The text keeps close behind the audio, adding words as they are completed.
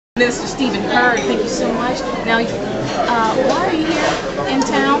Mr. Stephen Hurd, thank you so much. Now, why are you here in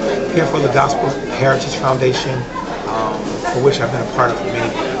town? Here for the Gospel Heritage Foundation, for which I've been a part of for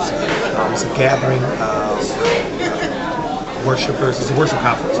many years. It's a gathering of worshipers. It's a worship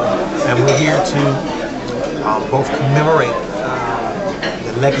conference, and we're here to both commemorate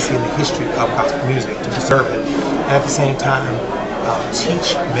the legacy and the history of gospel music, to preserve it, and at the same time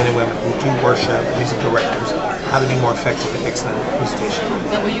teach men and women who do worship, music directors, how to be more effective and excellent musicians.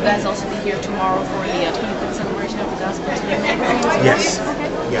 Now, will you guys also be here tomorrow for the 25th celebration of the gospel? Yes.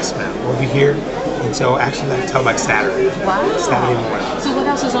 Yes, ma'am. We'll be here until like Saturday. Wow. Saturday morning. So what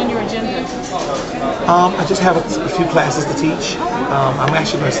else is on your agenda? I just have a few classes to teach. I'm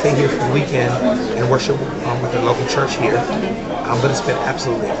actually going to stay here for the weekend and worship with the local church here. But it's been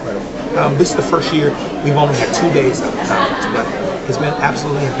absolutely incredible. This is the first year we've only had 2 days of conference, but it's been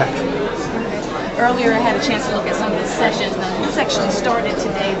absolutely impactful. Earlier I had a chance to look at some of the sessions. Now this actually started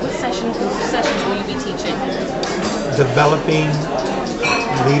today. What sessions will you be teaching? Developing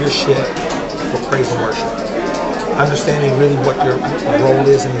leadership for praise and worship. Understanding really what your role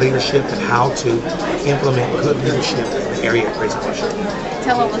is in leadership and how to implement good leadership in the area of praise and worship.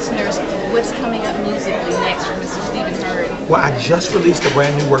 Tell our listeners what's coming up musically next for Mr. Stephen Hurd. Well, I just released a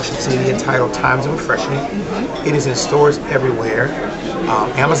brand new worship CD entitled Times of Refreshing. It is in stores everywhere.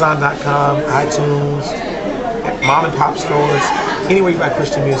 Amazon.com, iTunes, mom and pop stores, anywhere you buy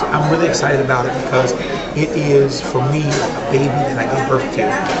Christian music. I'm really excited about it because it is, for me, like a baby that I gave birth to.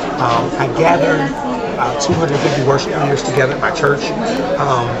 I gathered 250 worship leaders together at my church,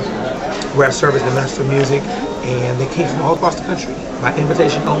 where I serve as the minister of music, and they came from all across the country. By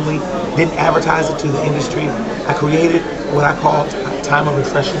invitation only, didn't advertise it to the industry. I created what I called a time of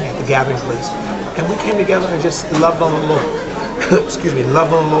refreshing at the gathering place. And we came together and just loved on the Lord. Excuse me,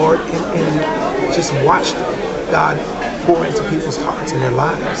 loved on the Lord and just watched God pour into people's hearts and their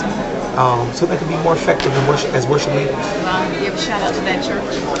lives, so they can be more effective in worship, as worship leaders. Give a shout out to that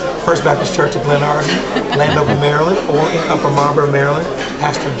church. First Baptist Church of Glen Arden, Landover, Maryland, or in Upper Marlboro, Maryland.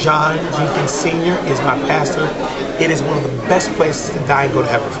 Pastor John Jenkins Sr. is my pastor. It is one of the best places to die and go to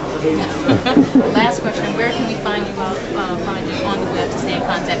heaven from. Last question: where can we find you on the web to stay in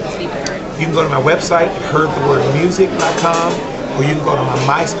contact with Stephen Hurd? You can go to my website, heardthewordmusic.com, or you can go to my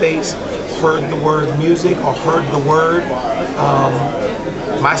MySpace, Heard the Word Music, or Heard the Word,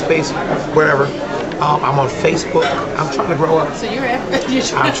 MySpace, wherever. I'm on Facebook. I'm trying to grow up. So you're everywhere.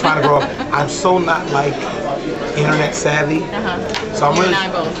 I'm trying to grow up. I'm so not like internet savvy. So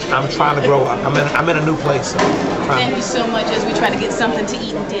I'm trying to grow up. I'm in a new place. So thank you so much as we try to get something to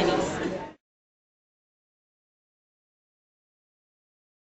eat in Denny's.